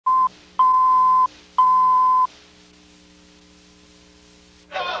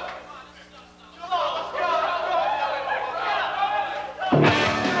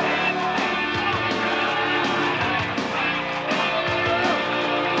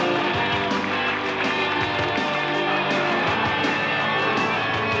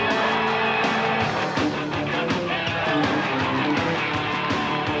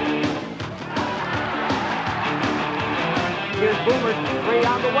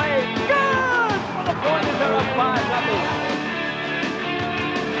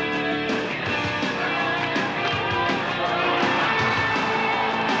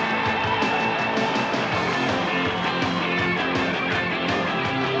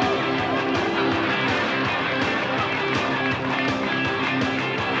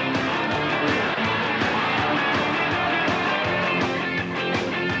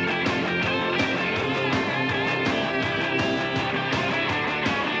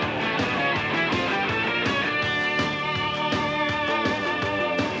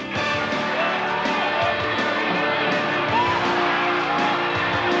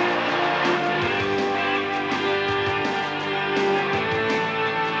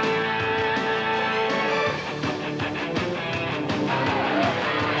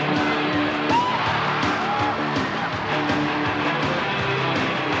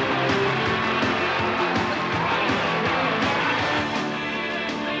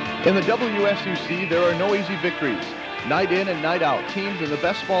In the WSUC, there are no easy victories. Night in and night out, teams in the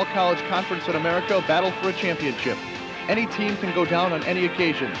best small college conference in America battle for a championship. Any team can go down on any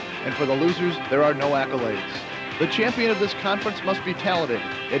occasion, and for the losers, there are no accolades. The champion of this conference must be talented.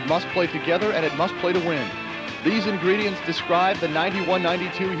 It must play together, and it must play to win. These ingredients describe the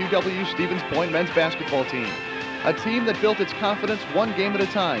 91-92 UW Stevens Point men's basketball team. A team that built its confidence one game at a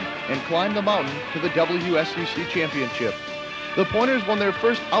time and climbed the mountain to the WSUC championship. The Pointers won their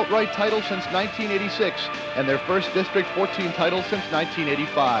first outright title since 1986 and their first District 14 title since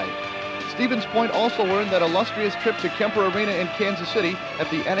 1985. Stevens Point also earned that illustrious trip to Kemper Arena in Kansas City at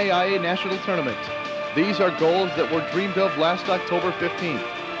the NAIA National Tournament. These are goals that were dreamed of last October 15th.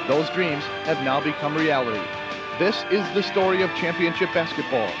 Those dreams have now become reality. This is the story of championship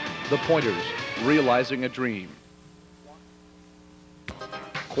basketball. The Pointers realizing a dream.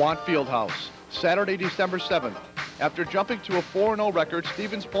 Quant Fieldhouse, Saturday, December 7th. After jumping to a 4-0 record,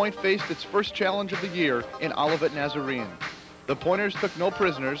 Stevens Point faced its first challenge of the year in Olivet Nazarene. The Pointers took no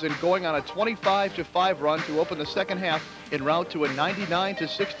prisoners in going on a 25-5 run to open the second half en route to a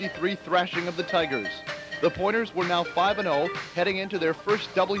 99-63 thrashing of the Tigers. The Pointers were now 5-0, heading into their first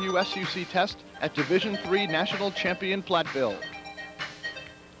WSUC test at Division III national champion Platteville.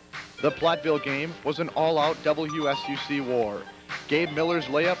 The Platteville game was an all-out WSUC war. Gabe Miller's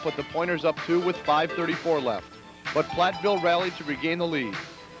layup put the Pointers up 2 with 5:34 left. But Platteville rallied to regain the lead.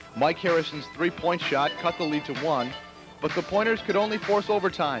 Mike Harrison's three-point shot cut the lead to 1, but the Pointers could only force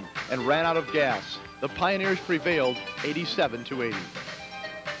overtime and ran out of gas. The Pioneers prevailed 87-80.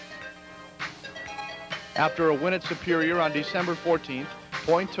 After a win at Superior on December 14th,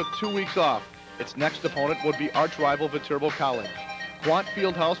 Point took 2 weeks off. Its next opponent would be arch-rival Viterbo College. Quant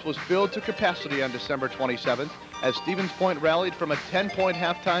Fieldhouse was filled to capacity on December 27th as Stevens Point rallied from a 10-point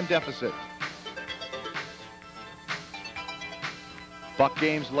halftime deficit. Buck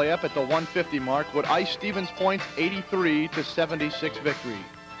Game's layup at the 150 mark would ice Stevens Point's 83-76 victory.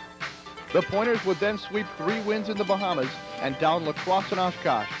 The Pointers would then sweep 3 wins in the Bahamas and down La Crosse and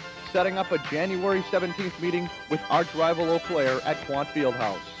Oshkosh, setting up a January 17th meeting with arch-rival Eau Claire at Quant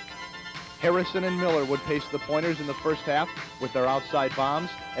Fieldhouse. Harrison and Miller would pace the Pointers in the first half with their outside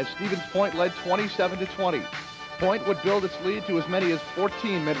bombs as Stevens Point led 27-20. Point would build its lead to as many as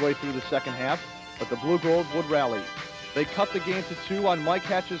 14 midway through the second half, but the Blue Gold would rally. They cut the game to 2 on Mike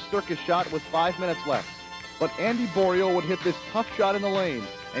Hatch's circus shot with 5 minutes left. But Andy Borio would hit this tough shot in the lane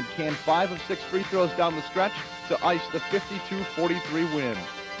and can 5 of 6 free throws down the stretch to ice the 52-43 win.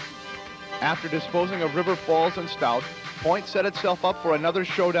 After disposing of River Falls and Stout, Point set itself up for another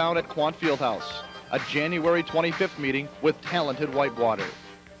showdown at Quant Fieldhouse, a January 25th meeting with talented Whitewater.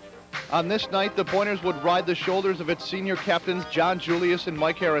 On this night, the Pointers would ride the shoulders of its senior captains John Julius and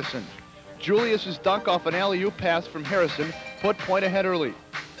Mike Harrison. Julius's dunk off an alley-oop pass from Harrison put Point ahead early.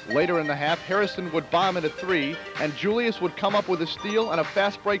 Later in the half, Harrison would bomb it at 3, and Julius would come up with a steal and a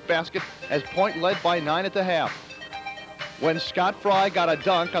fast break basket as Point led by 9 at the half. When Scott Fry got a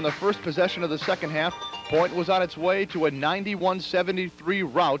dunk on the first possession of the second half, Point was on its way to a 91-73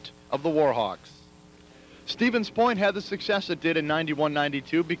 rout of the Warhawks. Stevens Point had the success it did in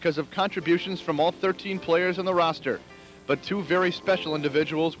 91-92 because of contributions from all 13 players on the roster. But 2 very special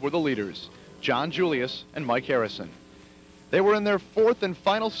individuals were the leaders, John Julius and Mike Harrison. They were in their 4th and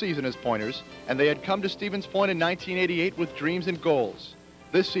final season as Pointers, and they had come to Stevens Point in 1988 with dreams and goals.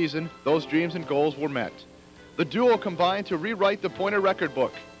 This season, those dreams and goals were met. The duo combined to rewrite the Pointer record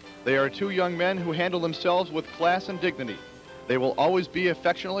book. They are 2 young men who handle themselves with class and dignity. They will always be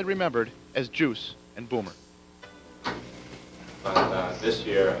affectionately remembered as Juice and Boomer. But this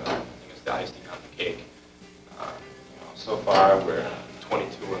year, I think it's the icing on the cake. So far, we're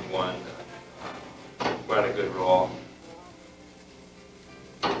 22-1. We're on a good roll.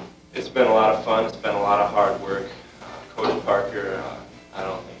 It's been a lot of fun. It's been a lot of hard work. Coach Parker, I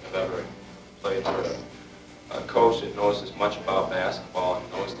don't think I've ever played for a coach that knows as much about basketball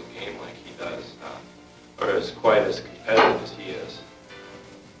and knows the game like he does, or is quite as competitive as he is.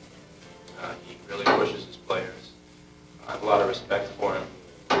 He really pushes his players. I have a lot of respect for him.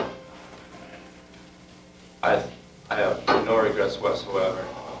 I have no regrets whatsoever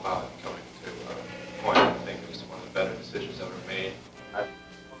about coming to Point. I think it was one of the better decisions ever made.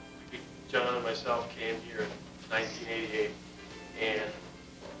 John and myself came here in 1988, and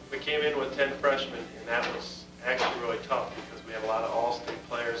we came in with 10 freshmen, and that was actually really tough because we had a lot of all-state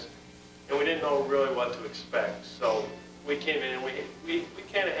players, and we didn't know really what to expect. So we came in and we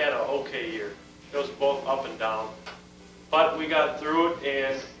kind of had an okay year. It was both up and down, but we got through it,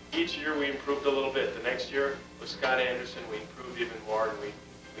 and each year we improved a little bit. The next year with Scott Anderson, we improved even more, and we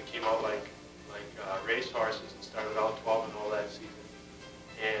came out like racehorses and started out 12-0 that season.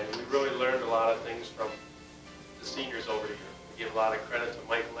 And things from the seniors over here. We give a lot of credit to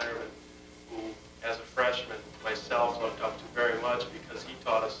Mike Lehrman, who, as a freshman, myself looked up to very much because he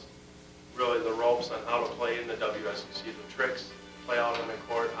taught us really the ropes on how to play in the WSUC, the tricks, play out on the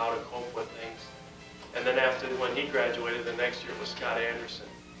court, how to cope with things. And then after, when he graduated, the next year was Scott Anderson.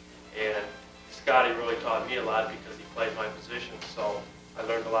 And Scotty really taught me a lot because he played my position, so I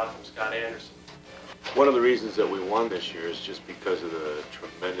learned a lot from Scott Anderson. One of the reasons that we won this year is just because of the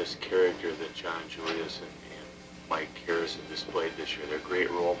tremendous character that John Julius and Mike Harrison displayed this year. They're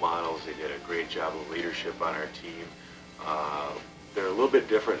great role models. They did a great job of leadership on our team. They're a little bit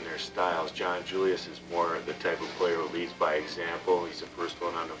different in their styles. John Julius is more the type of player who leads by example. He's the first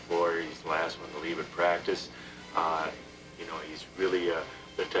one on the floor. He's the last one to leave at practice. You know, he's really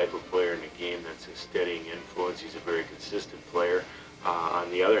the type of player in the game that's a steadying influence. He's a very consistent player. On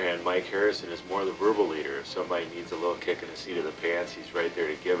the other hand, Mike Harrison is more the verbal leader. If somebody needs a little kick in the seat of the pants, he's right there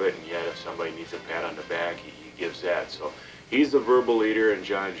to give it, and yet if somebody needs a pat on the back, he gives that. So he's the verbal leader, and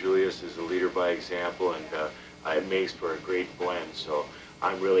John Julius is the leader by example, and it makes for a great blend. So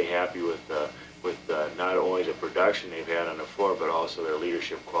I'm really happy with not only the production they've had on the floor, but also their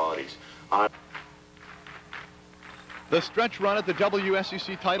leadership qualities. The stretch run at the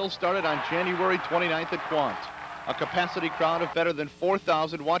WSUC title started on January 29th at Quant. A capacity crowd of better than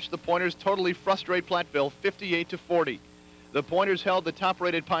 4,000 watched the Pointers totally frustrate Platteville 58-40. The Pointers held the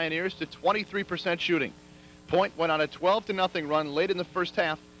top-rated Pioneers to 23% shooting. Point went on a 12-0 run late in the first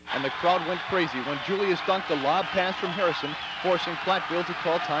half, and the crowd went crazy when Julius dunked a lob pass from Harrison, forcing Platteville to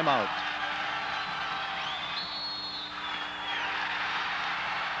call timeout.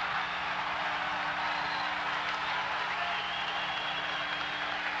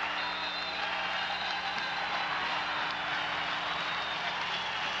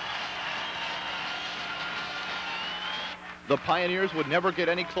 The Pioneers would never get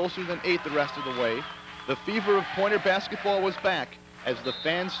any closer than 8 the rest of the way. The fever of Pointer basketball was back as the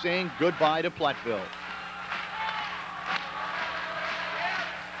fans sang goodbye to Platteville.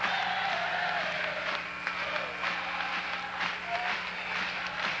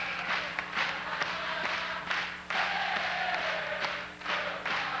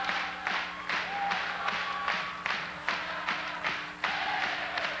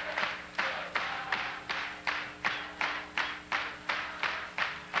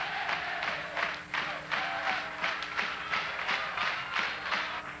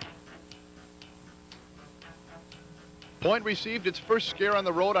 Point received its first scare on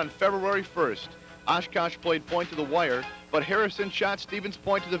the road on February 1st. Oshkosh played Point to the wire, but Harrison shot Stevens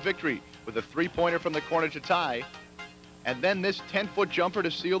Point to the victory with a three-pointer from the corner to tie, and then this 10-foot jumper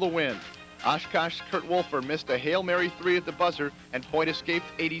to seal the win. Oshkosh's Kurt Wolfer missed a Hail Mary three at the buzzer, and Point escaped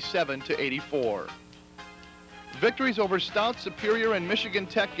 87-84. Victories over Stout, Superior, and Michigan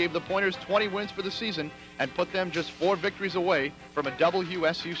Tech gave the Pointers 20 wins for the season and put them just 4 victories away from a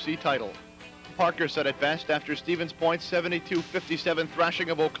WSUC title. Parker said it best after Stevens Point's 72-57 thrashing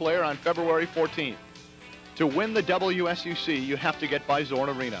of Eau Claire on February 14th. To win the WSUC, you have to get by Zorn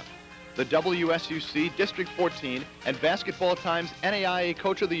Arena. The WSUC District 14 and Basketball Times NAIA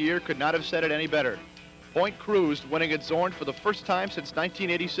Coach of the Year could not have said it any better. Point cruised, winning at Zorn for the first time since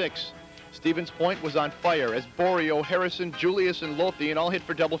 1986. Stevens Point was on fire as Borio, Harrison, Julius, and Lothian all hit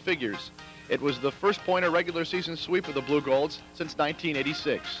for double figures. It was the first Pointer regular season sweep of the Blue Golds since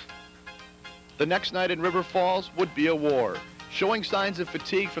 1986. The next night in River Falls would be a war. Showing signs of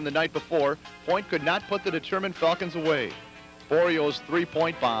fatigue from the night before, Point could not put the determined Falcons away. Borio's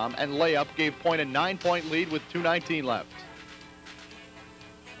three-point bomb and layup gave Point a 9-point lead with 2:19 left.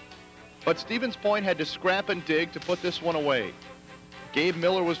 But Stevens Point had to scrap and dig to put this one away. Gabe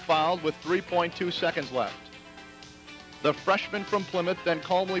Miller was fouled with 3.2 seconds left. The freshman from Plymouth then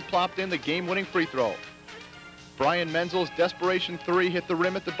calmly plopped in the game-winning free throw. Brian Menzel's desperation three hit the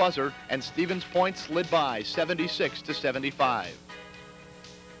rim at the buzzer, and Stevens Point slid by 76-75.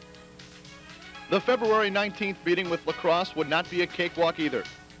 The February 19th meeting with La Crosse would not be a cakewalk either.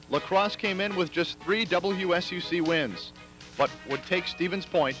 La Crosse came in with just 3 WSUC wins, but would take Stevens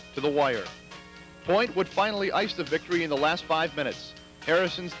Point to the wire. Point would finally ice the victory in the last 5 minutes.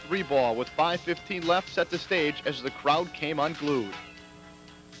 Harrison's three ball with 5:15 left set the stage as the crowd came unglued.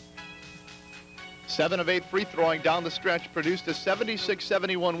 7 of 8 free throwing down the stretch produced a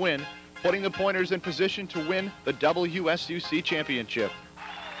 76-71 win, putting the Pointers in position to win the WSUC championship.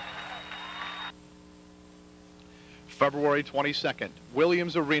 February 22nd,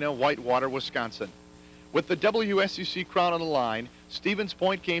 Williams Arena, Whitewater, Wisconsin. With the WSUC crown on the line, Stevens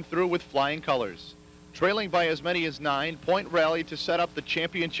Point came through with flying colors. Trailing by as many as 9, Point rallied to set up the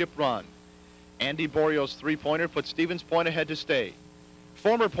championship run. Andy Borio's three-pointer put Stevens Point ahead to stay.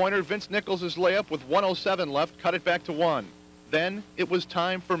 Former Pointer Vince Nichols' layup with 1:07 left cut it back to 1. Then it was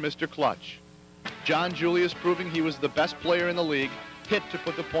time for Mr. Clutch. John Julius, proving he was the best player in the league, hit to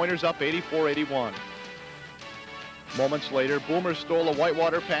put the Pointers up 84-81. Moments later, Boomer stole a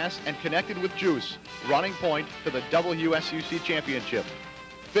Whitewater pass and connected with Juice, running point to the WSUC championship.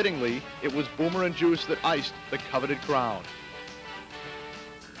 Fittingly, it was Boomer and Juice that iced the coveted crown.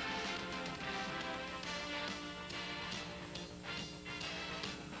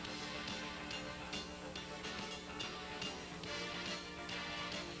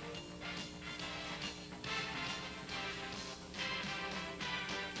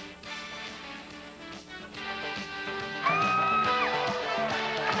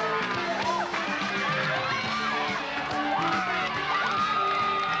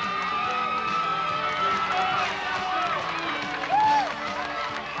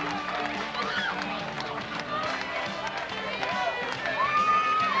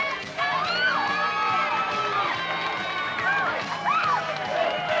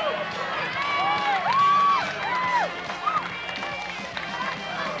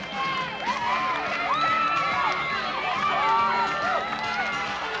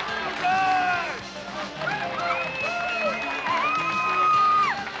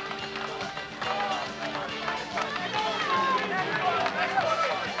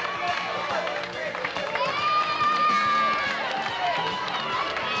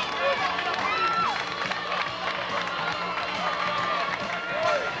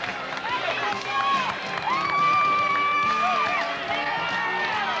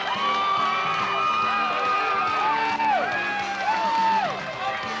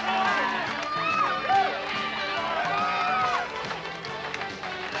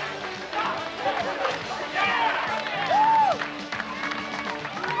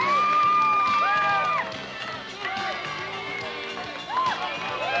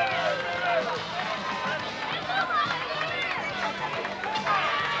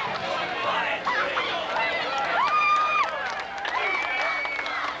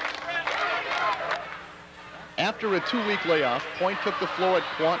 After a 2-week layoff, Point took the floor at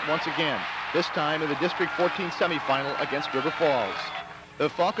Quant once again, this time in the District 14 semifinal against River Falls. The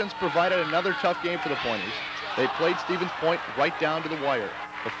Falcons provided another tough game for the Pointers. They played Stevens Point right down to the wire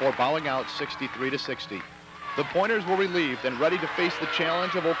before bowing out 63-60. The Pointers were relieved and ready to face the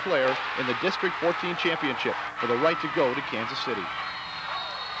challenge of Eau Claire in the District 14 championship for the right to go to Kansas City.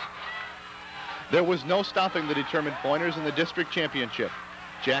 There was no stopping the determined Pointers in the District championship.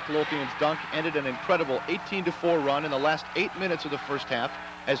 Jack Lothian's dunk ended an incredible 18-4 run in the last 8 minutes of the first half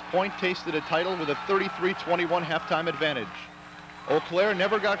as Point tasted a title with a 33-21 halftime advantage. Eau Claire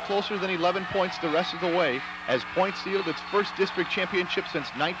never got closer than 11 points the rest of the way as Point sealed its first district championship since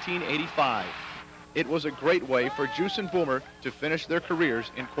 1985. It was a great way for Juice and Boomer to finish their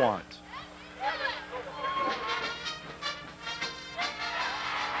careers in Quant.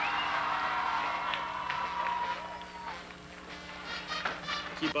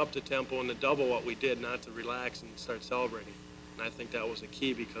 Keep up the tempo and to double what we did, not to relax and start celebrating. And I think that was a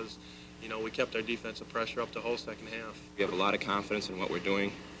key because, you know, we kept our defensive pressure up the whole second half. We have a lot of confidence in what we're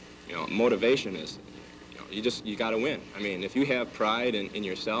doing. You know, motivation is, you got to win. I mean, if you have pride in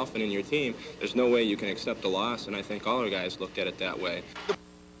yourself and in your team, there's no way you can accept a loss, and I think all our guys looked at it that way.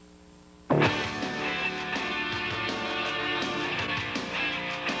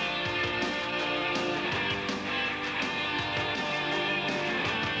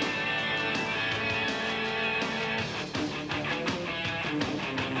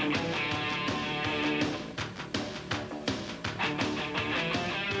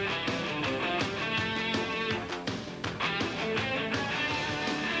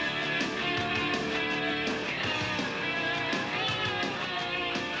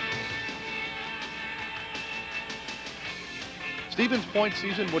 Stevens Point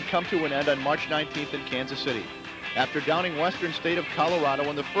season would come to an end on March 19th in Kansas City. After downing Western State of Colorado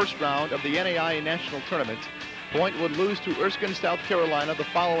in the first round of the NAIA National Tournament, Point would lose to Erskine, South Carolina the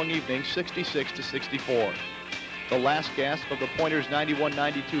following evening, 66-64. The last gasp of the Pointers'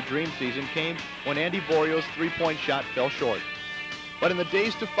 91-92 dream season came when Andy Borio's three-point shot fell short. But in the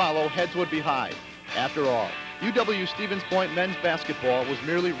days to follow, heads would be high. After all, UW Stevens Point men's basketball was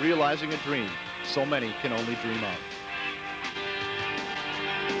merely realizing a dream so many can only dream of.